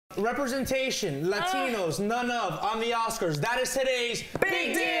Representation, Latinos, none of, on the Oscars. That is today's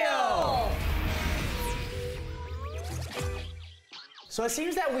Big Deal! So it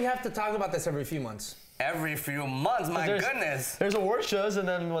seems that we have to talk about this every few months. Every few months, my goodness. There's award shows, and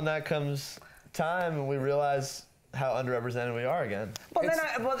then when that comes time, and we realize how underrepresented we are again. But then,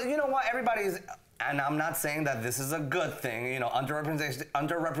 you know what? Everybody's, and I'm not saying that this is a good thing. You know,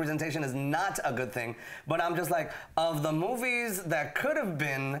 underrepresentation is not a good thing. But I'm just like, of the movies that could have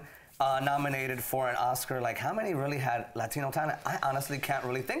been nominated for an Oscar, like how many really had Latino talent? I honestly can't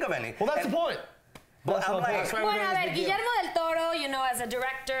really think of any. Well, that's the point. But I'm like, Bueno, a ver, Guillermo del Toro, you know, as a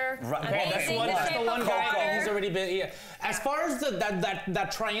director, that's the one guy. He's already been. Yeah. As far as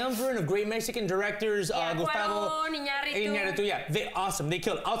that triumvirate of great Mexican directors, Gustavo, Iñárritu, yeah, they awesome. They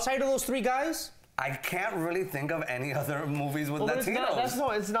killed. Outside of those three guys, I can't really think of any other movies with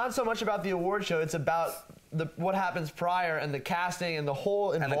Latinos. It's not so much about the award show. It's about what happens prior and the casting and the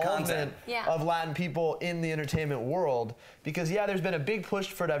whole involvement of Latin people in the entertainment world. Because yeah, there's been a big push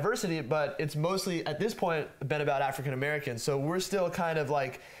for diversity, but it's mostly at this point been about African Americans. So we're still kind of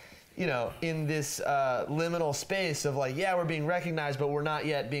like, you know, in this liminal space of like, yeah, we're being recognized, but we're not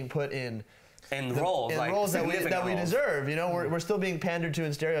yet being put in roles that we deserve. You know, we're still being pandered to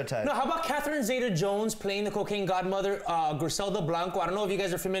and stereotyped. No, how about Catherine Zeta-Jones playing the cocaine godmother, Griselda Blanco? I don't know if you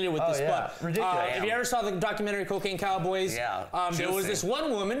guys are familiar with this, but if you ever saw the documentary Cocaine Cowboys, there was this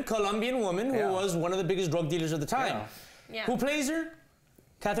one woman, Colombian woman, who was one of the biggest drug dealers of the time. Who plays her?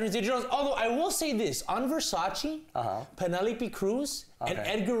 Catherine Zeta-Jones. Although I will say this, on Versace, Penelope Cruz, and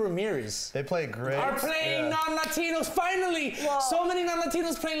Edgar Ramirez. They play great. Are playing non-Latinos, finally! So many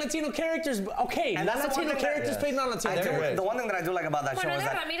non-Latinos playing Latino characters. Okay, non-Latino characters playing non-Latino. The one thing that I do like about that show is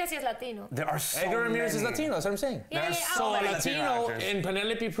that Ramirez is Latino. There are so Edgar Ramirez is Latino, that's what I'm saying. So Latino and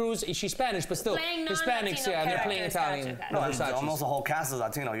Penelope Cruz, she's Spanish, but still Hispanics, and they're playing Italian. No, almost the whole cast is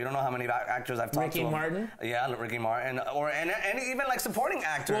Latino. You don't know how many actors I've talked to. Ricky Martin? Yeah, Ricky Martin. And even like supporting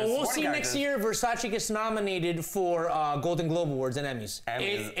actors. Well, we'll see next year Versace gets nominated for Golden Globe Awards and Emmys.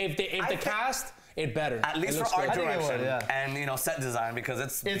 If the cast, it better. At least for art direction and, you know, set design, because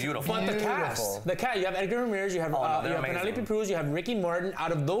it's beautiful. But the cast, you have Edgar Ramirez, you have Penelope Cruz, you have Ricky Martin.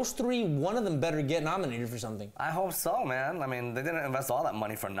 Out of those three, one of them better get nominated for something. I hope so, man. I mean, they didn't invest all that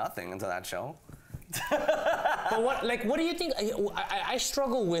money for nothing into that show. But what do you think? I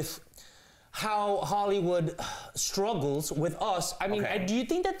struggle with how Hollywood struggles with us. I mean, do you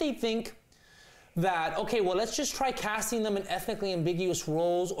think that they think that, okay, well, let's just try casting them in ethnically ambiguous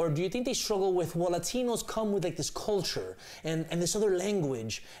roles, or do you think they struggle with, well, Latinos come with like this culture and this other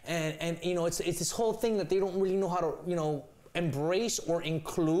language, and you know, it's this whole thing that they don't really know how to, you know, embrace or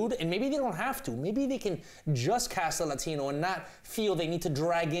include, and maybe they don't have to. Maybe they can just cast a Latino and not feel they need to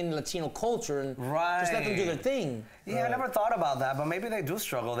drag in Latino culture and just let them do their thing. Yeah, I never thought about that, but maybe they do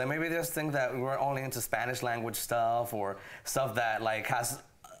struggle. They maybe just think that we're only into Spanish language stuff or stuff that like has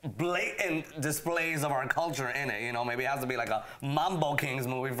blatant displays of our culture in it. You know, maybe it has to be like a Mambo Kings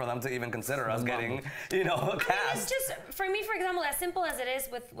movie for them to even consider us getting, you know, cast. I mean, it's just, for me, for example, as simple as it is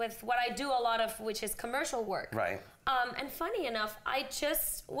with what I do a lot of, which is commercial work. Right. And funny enough, I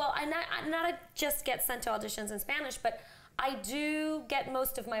not just get sent to auditions in Spanish, but I do get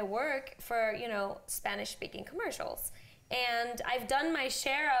most of my work for, you know, Spanish-speaking commercials. And I've done my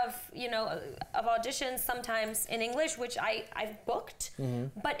share of, you know, of auditions sometimes in English, which I've booked,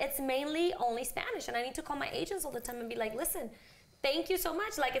 but it's mainly only Spanish. And I need to call my agents all the time and be like, listen, thank you so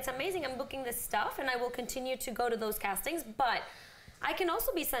much. Like, it's amazing. I'm booking this stuff, and I will continue to go to those castings. But I can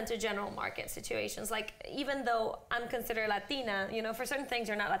also be sent to general market situations. Like, even though I'm considered Latina, you know, for certain things,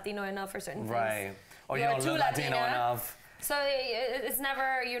 you're not Latino enough for certain things. Right. Or you don't look Latino enough. So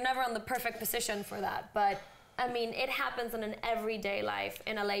you're never on the perfect position for that. But I mean, it happens in an everyday life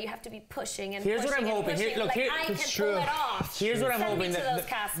in LA. You have to be pushing and Here's pushing what I'm hoping. Like, I can pull it off. Here's what I'm hoping,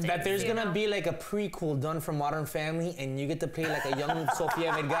 that there's going to be like a prequel done for Modern Family, and you get to play like a young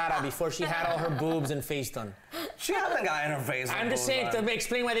Sofia Vergara before she had all her boobs and face done. She hasn't got in her face. I'm just saying to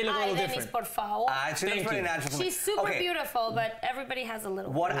explain why they look a little different. Por favor. She looks pretty natural to me. She's super beautiful, but everybody has a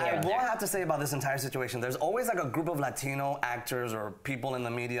little. What I will have to say about this entire situation, there's always like a group of Latino actors or people in the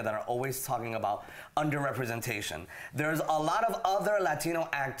media that are always talking about underrepresentation. There's a lot of other Latino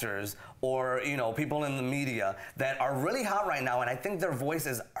actors or, you know, people in the media that are really hot right now, and I think their voice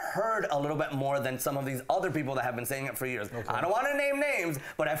is heard a little bit more than some of these other people that have been saying it for years. I don't want to name names,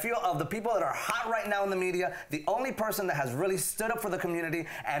 but I feel of the people that are hot right now in the media, the only person that has really stood up for the community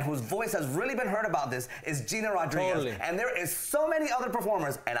and whose voice has really been heard about this is Gina Rodriguez. And there is so many other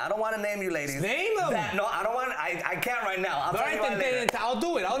performers, and I don't want to name you ladies. Name them! No, I don't want. I can't right now. I'll tell you later. I'll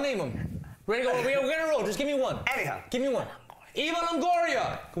do it. I'll name them. We're gonna roll. Just give me one. Anyhow. Give me one. Eva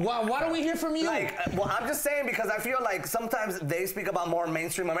Longoria, why don't we hear from you? Like, well, I'm just saying because I feel like sometimes they speak about more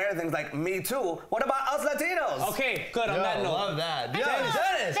mainstream American things like Me Too. What about us Latinos? Okay, good on that note. Love that.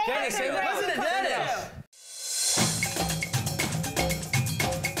 Dennis, say that. Listen to Dennis.